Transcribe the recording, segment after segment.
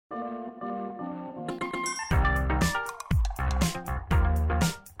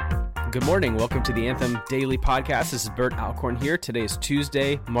Good morning. Welcome to the Anthem Daily podcast. This is Bert Alcorn here. Today is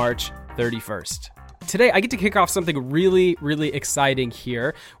Tuesday, March 31st. Today, I get to kick off something really, really exciting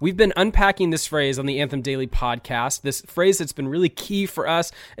here. We've been unpacking this phrase on the Anthem Daily podcast, this phrase that's been really key for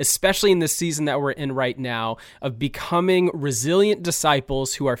us, especially in this season that we're in right now, of becoming resilient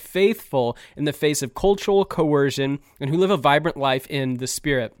disciples who are faithful in the face of cultural coercion and who live a vibrant life in the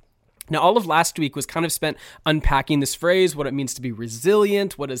Spirit. Now, all of last week was kind of spent unpacking this phrase, what it means to be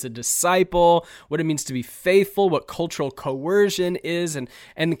resilient, what is a disciple, what it means to be faithful, what cultural coercion is,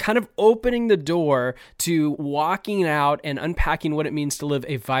 and kind of opening the door to walking out and unpacking what it means to live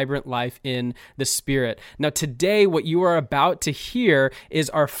a vibrant life in the Spirit. Now, today, what you are about to hear is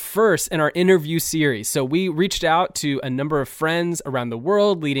our first in our interview series. So we reached out to a number of friends around the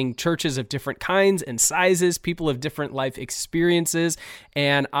world, leading churches of different kinds and sizes, people of different life experiences,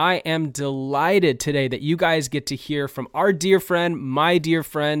 and I am delighted today that you guys get to hear from our dear friend, my dear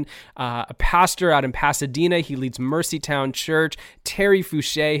friend, a pastor out in Pasadena. He leads Mercytown Church. Terry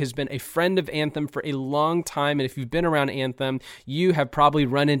Fouche has been a friend of Anthem for a long time, and if you've been around Anthem, you have probably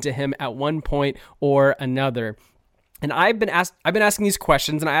run into him at one point or another. And I've been asking these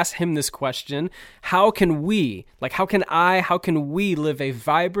questions, and I asked him this question: how can we live a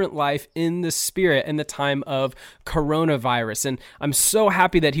vibrant life in the Spirit in the time of coronavirus? And I'm so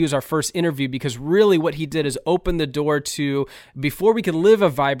happy that he was our first interview, because really what he did is open the door to, before we can live a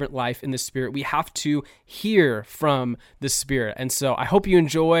vibrant life in the Spirit, we have to hear from the Spirit. And so I hope you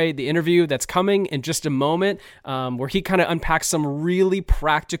enjoy the interview that's coming in just a moment, where he kind of unpacks some really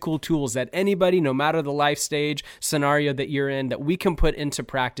practical tools that anybody, no matter the life stage, scenario that you're in, that we can put into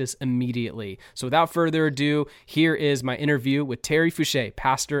practice immediately. So without further ado, here is my interview with Terry Fouche,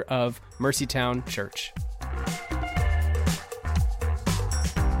 pastor of Mercytown Church.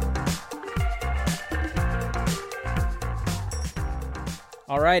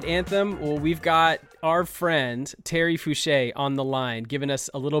 All right, Anthem. Well, we've got our friend Terry Fouche on the line, giving us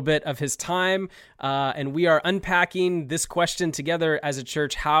a little bit of his time, and we are unpacking this question together as a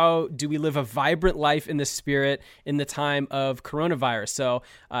church: how do we live a vibrant life in the Spirit in the time of coronavirus? So,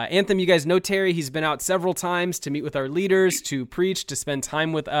 Anthem, you guys know Terry. He's been out several times to meet with our leaders, to preach, to spend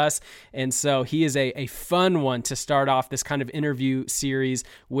time with us, and so he is a fun one to start off this kind of interview series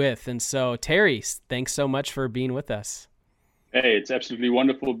with. And so, Terry, thanks so much for being with us. Hey, it's absolutely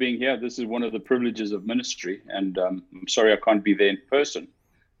wonderful being here. This is one of the privileges of ministry, and I'm sorry I can't be there in person,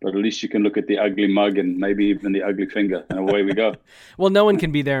 but at least you can look at the ugly mug and maybe even the ugly finger, and away we go. Well, no one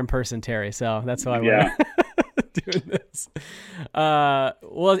can be there in person, Terry, so that's why we're doing this.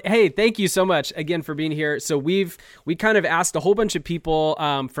 Well, hey, thank you so much again for being here. So we kind of asked a whole bunch of people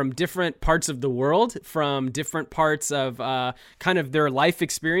from different parts of the world, from different parts of kind of their life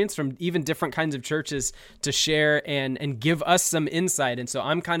experience, from even different kinds of churches, to share and give us some insight. And so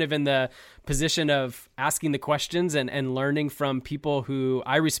I'm kind of in the position of asking the questions and learning from people who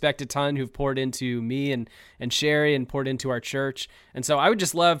I respect a ton, who've poured into me and Sherry and poured into our church. And so I would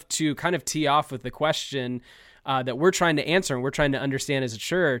just love to kind of tee off with the question that we're trying to answer and we're trying to understand as a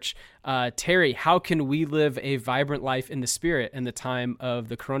church. Terry, how can we live a vibrant life in the Spirit in the time of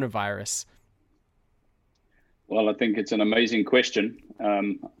the coronavirus? Well, I think it's an amazing question.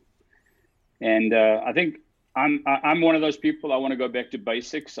 And I think I'm one of those people. I want to go back to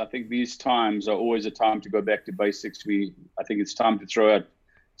basics. I think these times are always a time to go back to basics. I think it's time to throw out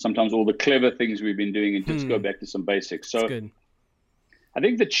sometimes all the clever things we've been doing and just go back to some basics. So I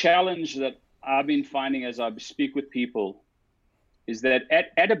think the challenge that I've been finding as I speak with people is that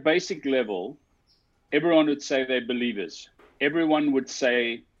at a basic level, everyone would say they're believers. Everyone would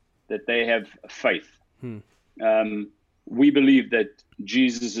say that they have faith. We believe that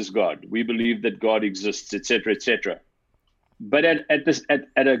Jesus is God. We believe that God exists, etc., etc. But at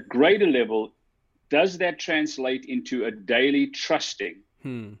a greater level, does that translate into a daily trusting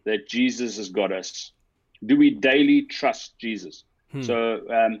that Jesus has got us? Do we daily trust Jesus? So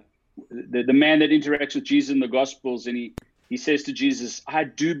the man that interacts with Jesus in the Gospels, and he says to Jesus, "I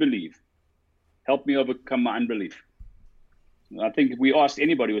do believe. Help me overcome my unbelief." I think if we asked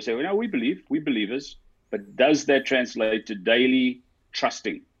anybody, we say, "Well, no, we believe. We believers." But does that translate to daily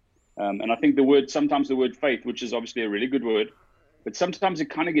trusting? And I think sometimes the word faith, which is obviously a really good word, but sometimes it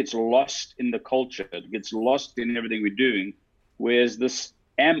kind of gets lost in the culture. It gets lost in everything we're doing. Whereas this,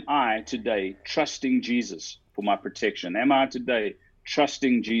 am I today trusting Jesus for my protection? Am I today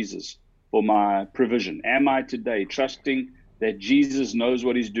trusting Jesus for my provision? Am I today trusting that Jesus knows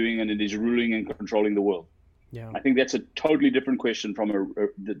what he's doing and that he's ruling and controlling the world? Yeah, I think that's a totally different question from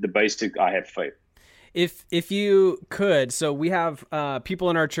the basic, I have faith. If you could, so we have people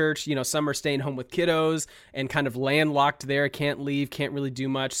in our church, some are staying home with kiddos and kind of landlocked there, can't leave, can't really do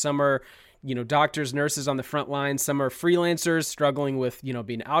much. Some are, doctors, nurses on the front line. Some are freelancers struggling with,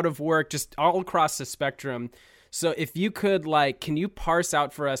 being out of work, just all across the spectrum. So if you could, can you parse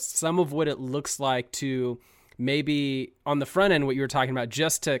out for us some of what it looks like to maybe on the front end, what you were talking about,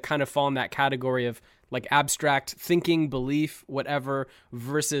 just to kind of fall in that category of abstract thinking, belief, whatever,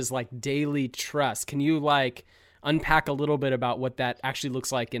 versus daily trust. Can you unpack a little bit about what that actually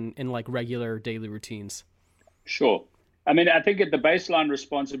looks like in regular daily routines? Sure. I mean, I think at the baseline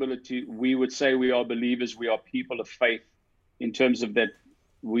responsibility, we would say we are believers, we are people of faith, in terms of that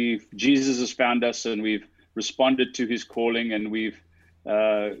Jesus has found us and we've responded to his calling, and we've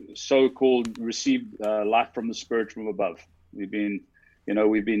so-called received life from the Spirit from above. We've been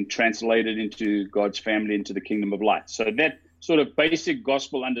translated into God's family, into the kingdom of light. So that sort of basic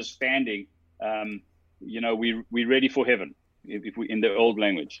gospel understanding, we're ready for heaven, if we in the old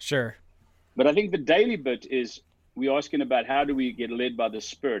language. Sure. But I think the daily bit is we're asking about how do we get led by the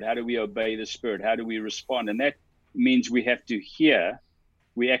Spirit? How do we obey the Spirit? How do we respond? And that means we have to hear.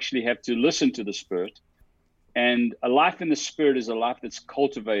 We actually have to listen to the Spirit. And a life in the Spirit is a life that's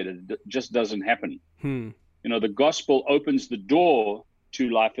cultivated. It just doesn't happen. The gospel opens the door to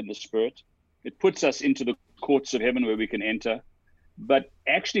life in the Spirit. It puts us into the courts of heaven where we can enter. But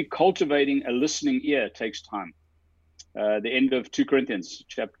actually cultivating a listening ear takes time. The end of 2 Corinthians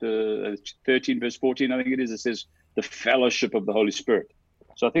chapter 13, verse 14, I think it is, it says the fellowship of the Holy Spirit.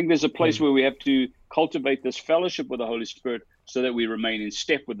 So I think there's a place where we have to cultivate this fellowship with the Holy Spirit so that we remain in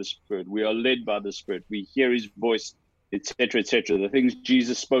step with the Spirit. We are led by the Spirit. We hear his voice, etc., etc. The things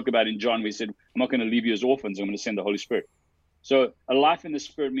Jesus spoke about in John, we said, I'm not going to leave you as orphans. I'm going to send the Holy Spirit. So a life in the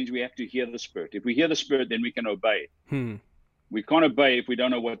Spirit means we have to hear the Spirit. If we hear the Spirit, then we can obey. We can't obey if we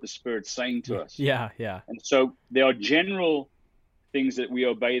don't know what the Spirit's saying to us. Yeah. And so there are general things that we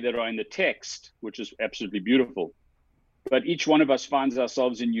obey that are in the text, which is absolutely beautiful. But each one of us finds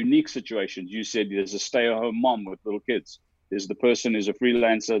ourselves in unique situations. You said there's a stay-at-home mom with little kids. There's the person who's a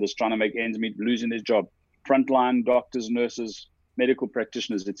freelancer that's trying to make ends meet, losing their job. Frontline doctors, nurses, medical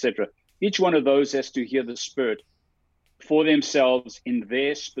practitioners, etc. Each one of those has to hear the Spirit for themselves in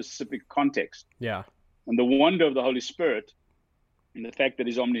their specific context. Yeah. And the wonder of the Holy Spirit and the fact that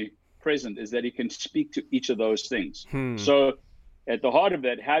he's omnipresent is that he can speak to each of those things. So at the heart of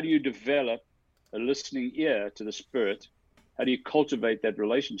that, how do you develop a listening ear to the Spirit? How do you cultivate that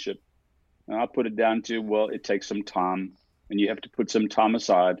relationship? And I put it down to, well, it takes some time, and you have to put some time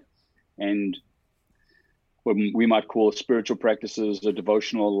aside, and what we might call spiritual practices, a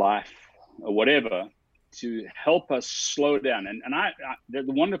devotional life, or whatever, to help us slow down. And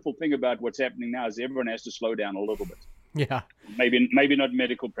the wonderful thing about what's happening now is everyone has to slow down a little bit. Yeah. Maybe not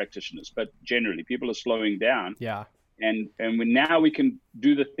medical practitioners, but generally people are slowing down. Yeah. And now we can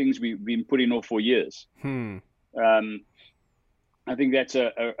do the things we've been putting off for years. I think that's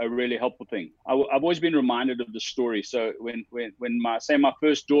a really helpful thing. I've always been reminded of the story. So when my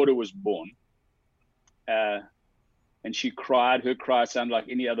first daughter was born, and she cried, her cry sounded like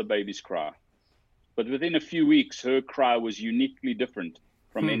any other baby's cry. But within a few weeks, her cry was uniquely different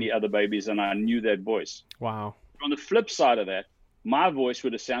from any other baby's, and I knew that voice. Wow. On the flip side of that, my voice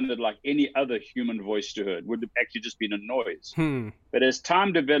would have sounded like any other human voice to her. It would have actually just been a noise. But as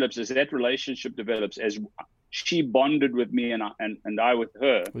time develops, as that relationship develops, as she bonded with me and I with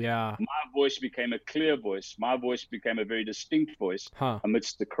her, my voice became a clear voice. My voice became a very distinct voice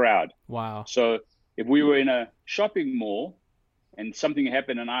amidst the crowd. Wow. So if we were in a shopping mall and something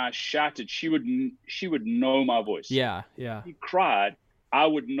happened and I shouted, she would know my voice. Yeah. If she cried, I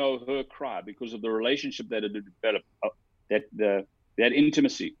would know her cry because of the relationship that had developed, that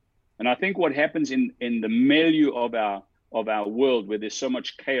intimacy. And I think what happens in the milieu of our world, where there's so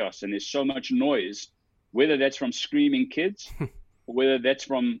much chaos and there's so much noise, whether that's from screaming kids, or whether that's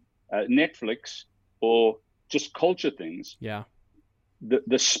from Netflix or just culture things,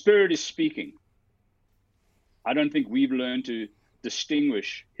 the Spirit is speaking. I don't think we've learned to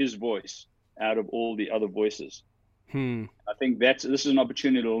distinguish his voice out of all the other voices. I think this is an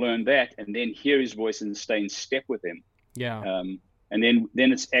opportunity to learn that and then hear his voice and stay in step with him. And then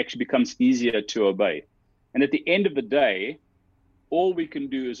it actually becomes easier to obey. And at the end of the day, all we can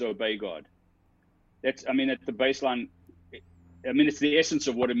do is obey God. At the baseline, it's the essence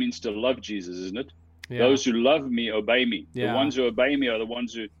of what it means to love Jesus, isn't it? Those who love me, obey me. The ones who obey me are the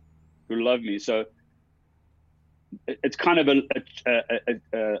ones who love me. So it's kind of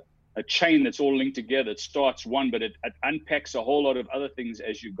a chain that's all linked together. It starts one, but it unpacks a whole lot of other things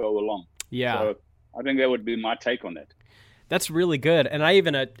as you go along. So I think that would be my take on that. That's really good. And I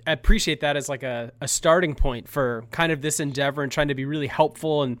even appreciate that as like a starting point for kind of this endeavor and trying to be really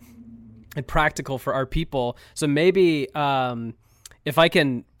helpful and practical for our people. So maybe if I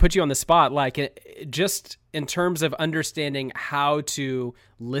can put you on the spot, like just in terms of understanding how to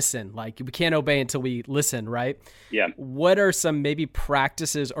listen, like we can't obey until we listen, right? Yeah. What are some maybe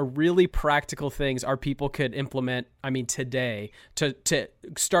practices or really practical things our people could implement, today to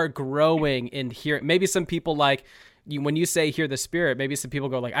start growing in here? Maybe some people when you say hear the Spirit, maybe some people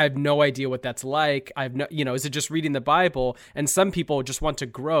go like, I have no idea what that's like. Is it just reading the Bible? And some people just want to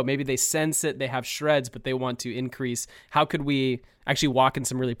grow. Maybe they sense it, they have shreds, but they want to increase. How could we actually walk in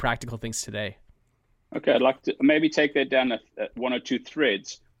some really practical things today? Okay, I'd like to maybe take that down at one or two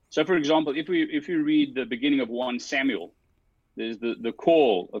threads. So for example, if you read the beginning of 1 Samuel, there's the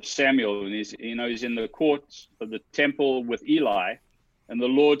call of Samuel, and he's in the courts of the temple with Eli. And the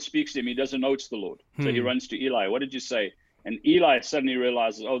Lord speaks to him. He doesn't know it's the Lord. So he runs to Eli. What did you say? And Eli suddenly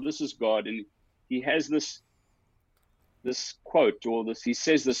realizes, oh, this is God. And he has this quote, or he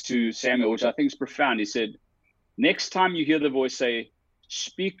says this to Samuel, which I think is profound. He said, next time you hear the voice say,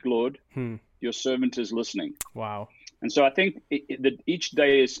 speak, Lord, your servant is listening. Wow. And so I think that each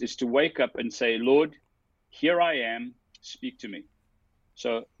day is to wake up and say, Lord, here I am, speak to me.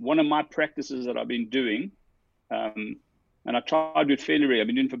 So one of my practices that I've been doing, and I tried with failure, I've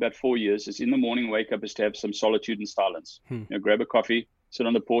been doing for about 4 years, is in the morning, wake up, is to have some solitude and silence. Grab a coffee, sit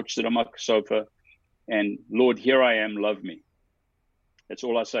on the porch, sit on my sofa, and Lord, here I am, love me. That's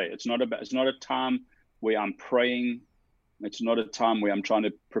all I say. It's not a time where I'm praying. It's not a time where I'm trying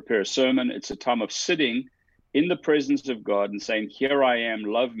to prepare a sermon. It's a time of sitting in the presence of God and saying, here I am,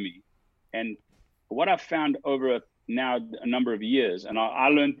 love me. And what I've found over now a number of years, and I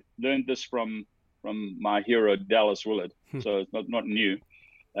learned this from my hero, Dallas Willard. So it's not new.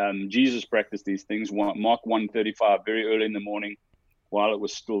 Jesus practiced these things. Mark 1:35, very early in the morning, while it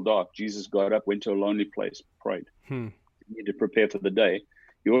was still dark, Jesus got up, went to a lonely place, prayed. He needed to prepare for the day.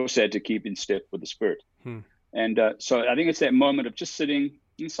 He also had to keep in step with the Spirit. And so I think it's that moment of just sitting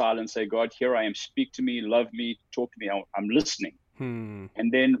in silence, say, God, here I am, speak to me, love me, talk to me, I'm listening.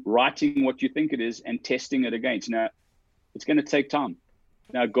 And then writing what you think it is and testing it against. Now, it's going to take time.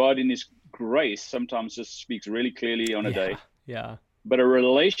 Now, God in his grace sometimes just speaks really clearly on a day. Yeah. But a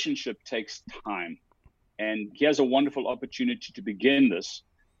relationship takes time. And he has a wonderful opportunity to begin this,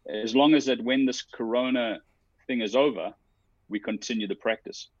 as long as that when this corona thing is over, we continue the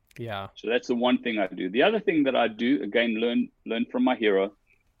practice. Yeah. So that's the one thing I do. The other thing that I do, again, learn from my hero,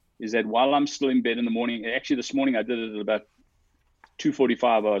 is that while I'm still in bed in the morning, actually this morning I did it at about 2:45,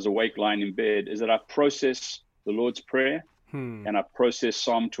 I was awake lying in bed, is that I process the Lord's Prayer and I process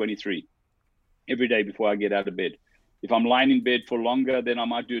Psalm 23 every day before I get out of bed. If I'm lying in bed for longer, then I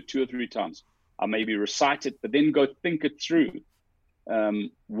might do it 2 or 3 times. I maybe recite it, but then go think it through.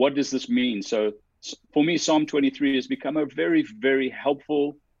 What does this mean? So for me, Psalm 23 has become a very, very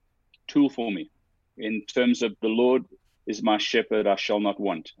helpful tool for me in terms of the Lord is my shepherd, I shall not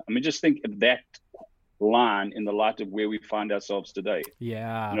want. I mean, just think of that line in the light of where we find ourselves today.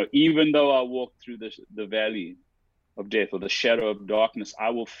 Yeah. Even though I walk through the valley of death or the shadow of darkness,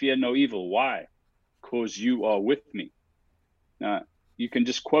 I will fear no evil. Why? Because you are with me. Now, you can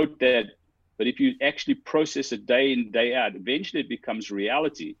just quote that, but if you actually process it day in, day out, eventually it becomes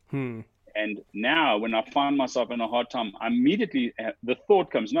reality. And now when I find myself in a hard time, immediately the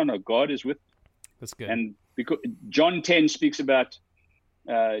thought comes, no, God is with me. That's good. And because John 10 speaks about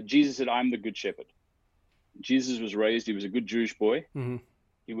Jesus said, I'm the good shepherd. Jesus was raised, he was a good Jewish boy.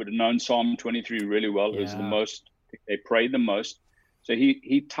 He would have known Psalm 23 really well. It was the most, they prayed the most. So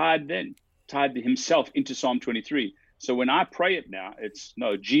he tied himself into Psalm 23. So when I pray it now, it's,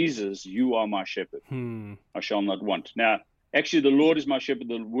 no, Jesus, you are my shepherd. I shall not want. Now, actually, the Lord is my shepherd.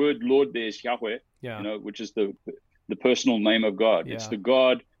 The word Lord there is Yahweh, which is the personal name of God. It's the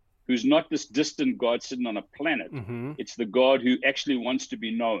God who's not this distant God sitting on a planet. It's the God who actually wants to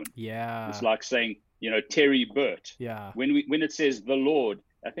be known. It's like saying, Terry Burt. When it says the Lord,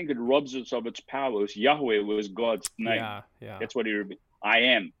 I think it robs us of its power. Yahweh was God's name. That's what I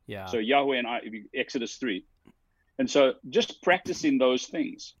am. So Yahweh and Exodus 3. And so just practicing those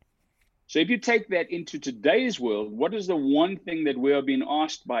things. So if you take that into today's world, what is the one thing that we are being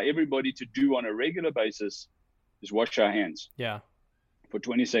asked by everybody to do on a regular basis is wash our hands. For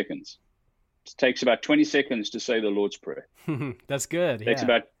 20 seconds. It takes about 20 seconds to say the Lord's Prayer. That's good. It takes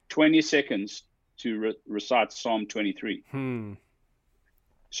about 20 seconds to recite Psalm 23.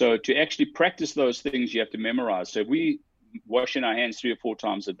 So to actually practice those things, you have to memorize. So if we washing our hands 3 or 4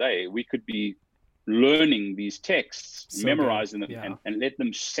 times a day, we could be learning these texts, memorizing them, and let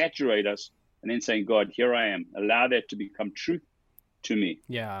them saturate us and then saying, God, here I am. Allow that to become truth to me.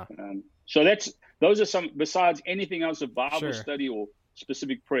 Yeah. So those are some, besides anything else of Bible Sure. study or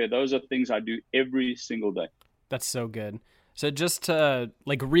specific prayer, those are things I do every single day. That's so good. So just to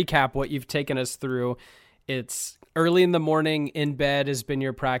recap what you've taken us through, it's early in the morning in bed has been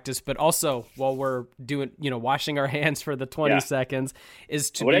your practice, but also while we're doing, washing our hands for the 20 seconds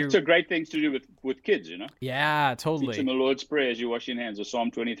is to that's a great thing to do with kids, Yeah, totally. Teach them the Lord's Prayer as you wash your hands, or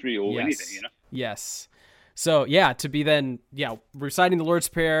Psalm 23 or anything, Yes. So to be then, reciting the Lord's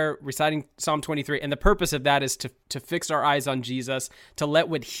Prayer, reciting Psalm 23. And the purpose of that is to fix our eyes on Jesus, to let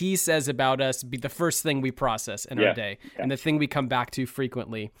what he says about us be the first thing we process in our day and the thing we come back to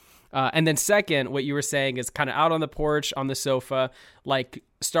frequently. And then second, what you were saying is kind of out on the porch, on the sofa,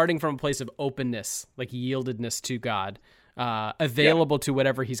 starting from a place of openness, yieldedness to God, available to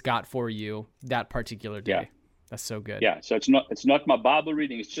whatever he's got for you that particular day. Yeah. That's so good. Yeah. So it's not my Bible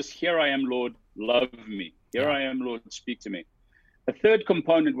reading. It's just, here I am, Lord, love me. Here I am, Lord, speak to me. The third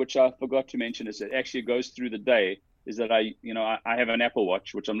component, which I forgot to mention, is it actually goes through the day, is that I have an Apple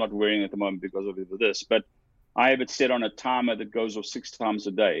Watch, which I'm not wearing at the moment because of this, but I have it set on a timer that goes off 6 times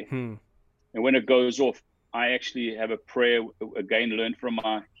a day. And when it goes off, I actually have a prayer, again, learned from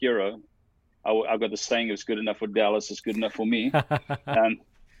my hero. I've got the saying, if it's good enough for Dallas, it's good enough for me.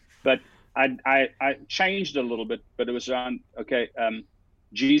 But I changed a little bit, but it was around,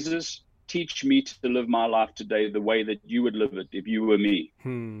 Jesus, teach me to live my life today the way that you would live it if you were me,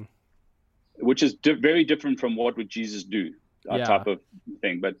 which is very different from what would Jesus do, type of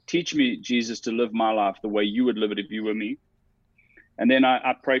thing. But teach me, Jesus, to live my life the way you would live it if you were me. And then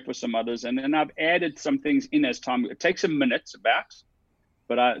I pray for some others. And then I've added some things in as time. It takes a minute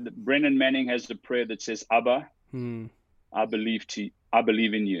but Brennan Manning has a prayer that says, Abba, I believe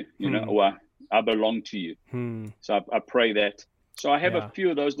in you, or I belong to you. So I pray that. So I have a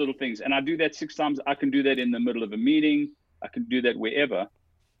few of those little things, and I do that 6 times. I can do that in the middle of a meeting. I can do that wherever.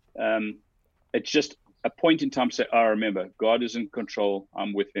 It's just a point in time to say, I remember God is in control.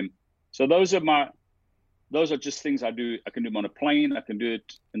 I'm with him. So those are just things I do. I can do them on a plane. I can do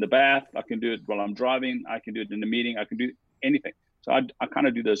it in the bath. I can do it while I'm driving. I can do it in the meeting. I can do anything. So I kind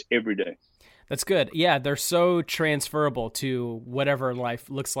of do those every day. That's good. Yeah, they're so transferable to whatever life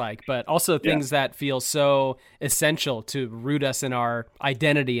looks like, but also things that feel so essential to root us in our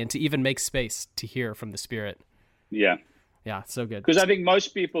identity and to even make space to hear from the Spirit. Yeah. Yeah, so good. Because I think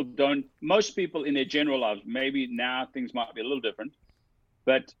most people in their general lives, maybe now things might be a little different,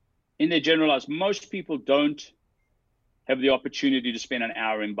 but in their general lives, most people don't have the opportunity to spend an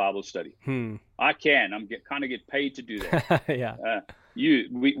hour in Bible study. I can. kind of get paid to do that.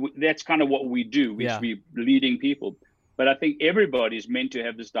 That's kind of what we do. We leading people. But I think everybody's meant to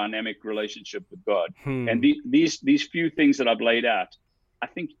have this dynamic relationship with God. And these few things that I've laid out, I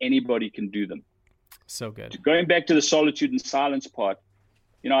think anybody can do them. So good. Going back to the solitude and silence part,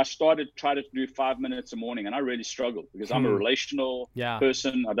 I tried to do 5 minutes a morning, and I really struggled because I'm a relational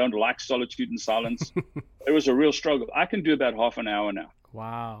person. I don't like solitude and silence. It was a real struggle. I can do about half an hour now.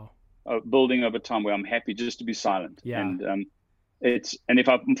 Wow. Building over time where I'm happy just to be silent. Yeah. And if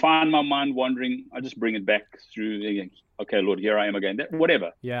I find my mind wandering, I just bring it back through. Okay, Lord, here I am again.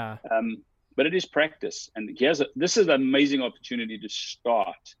 Whatever. Yeah. But it is practice, and this is an amazing opportunity to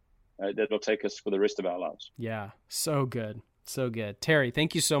start that will take us for the rest of our lives. Yeah. So good. So good. Terry,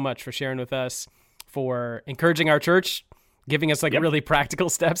 thank you so much for sharing with us, for encouraging our church, giving us really practical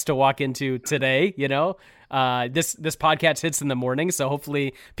steps to walk into today. This podcast hits in the morning, so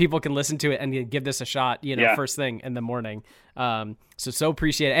hopefully people can listen to it and give this a shot, first thing in the morning. So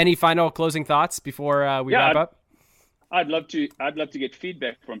appreciate it. Any final closing thoughts before we wrap up? I'd love to get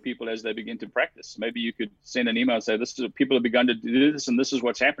feedback from people as they begin to practice. Maybe you could send an email and say, people have begun to do this and this is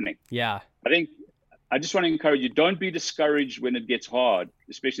what's happening. Yeah. I just want to encourage you, don't be discouraged when it gets hard,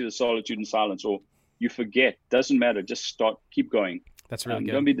 especially the solitude and silence, or you forget. Doesn't matter. Just start. Keep going. That's really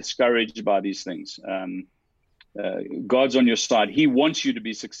good. Don't be discouraged by these things. God's on your side. He wants you to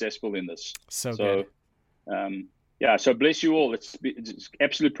be successful in this. So good. So bless you all. It's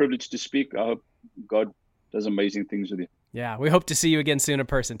absolute privilege to speak. I hope God does amazing things with you. Yeah, we hope to see you again soon in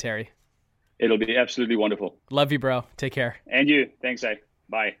person, Terry. It'll be absolutely wonderful. Love you, bro. Take care. And you. Thanks,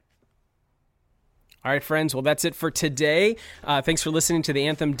 Bye. All right, friends. Well, that's it for today. Thanks for listening to the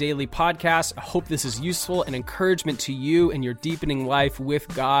Anthem Daily podcast. I hope this is useful and encouragement to you in your deepening life with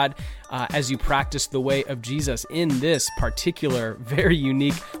God as you practice the way of Jesus in this particular, very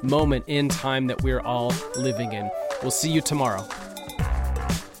unique moment in time that we're all living in. We'll see you tomorrow.